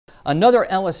Another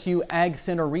LSU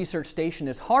AgCenter research station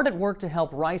is hard at work to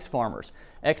help rice farmers.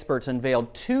 Experts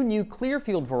unveiled 2 new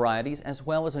clearfield varieties as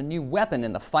well as a new weapon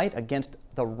in the fight against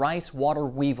the rice water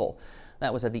weevil.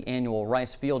 That was at the annual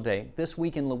Rice Field Day. This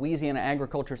week in Louisiana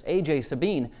Agriculture's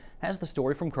Sabine has the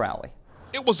story from Crowley.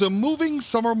 It was a moving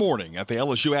summer morning at the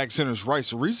LSU AgCenter's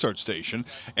Rice Research Station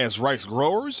as rice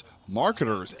growers,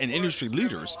 marketers, and industry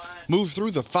leaders moved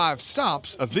through the 5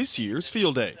 stops of this year's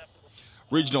field day.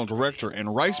 Regional Director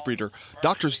and rice breeder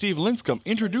Dr. Steve Linscomb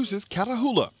introduces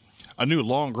Catahoula, a new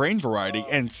long grain variety,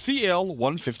 and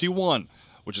CL151,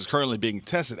 which is currently being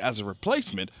tested as a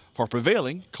replacement for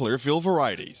prevailing clearfield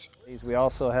varieties. We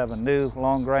also have a new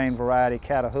long grain variety,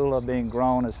 Catahoula, being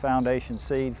grown as foundation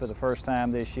seed for the first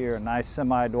time this year. A nice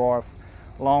semi-dwarf,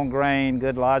 long grain,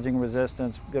 good lodging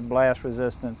resistance, good blast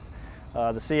resistance.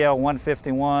 The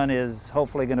CL151 is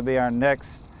hopefully going to be our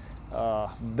next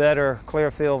better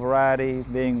clearfield variety,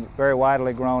 being very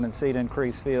widely grown in seed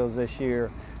increase fields this year.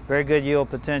 Very good yield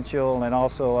potential and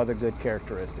also other good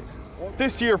characteristics.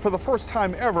 This year, for the first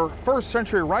time ever,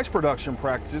 first-century rice production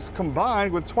practices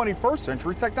combined with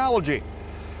 21st-century technology.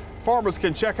 Farmers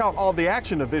can check out all the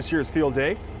action of this year's field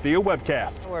day via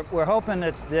webcast. We're hoping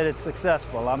that it's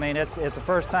successful. I mean, it's the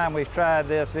first time we've tried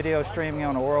this video streaming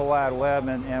on the World Wide Web,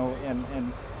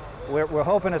 and we're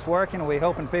hoping it's working, and we're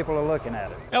hoping people are looking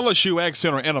at it. LSU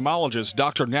AgCenter entomologist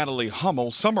Dr. Natalie Hummel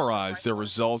summarized the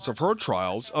results of her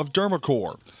trials of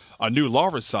Dermacore, a new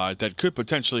larvicide that could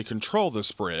potentially control the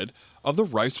spread of the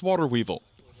rice water weevil.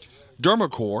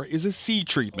 Dermacore is a seed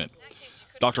treatment.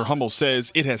 Dr. Hummel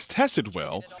says it has tested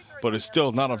well, but is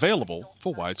still not available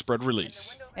for widespread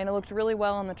release. And it looked really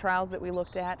well in the trials that we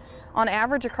looked at. On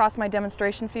average across my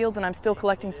demonstration fields, and I'm still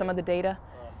collecting some of the data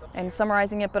and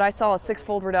summarizing it, but I saw a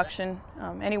 6-fold reduction,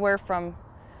 anywhere from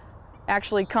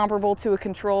actually comparable to a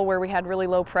control where we had really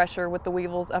low pressure with the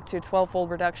weevils up to a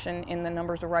 12-fold reduction in the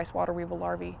numbers of rice water weevil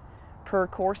larvae per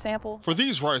core sample. For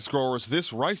these rice growers,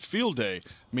 this Rice Field Day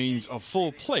means a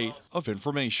full plate of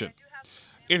information.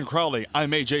 In Crowley,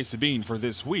 I'm Sabine for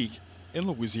This Week in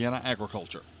Louisiana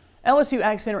Agriculture. LSU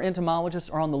AgCenter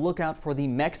entomologists are on the lookout for the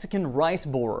Mexican rice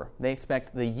borer. They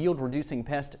expect the yield-reducing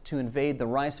pest to invade the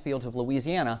rice fields of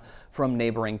Louisiana from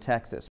neighboring Texas.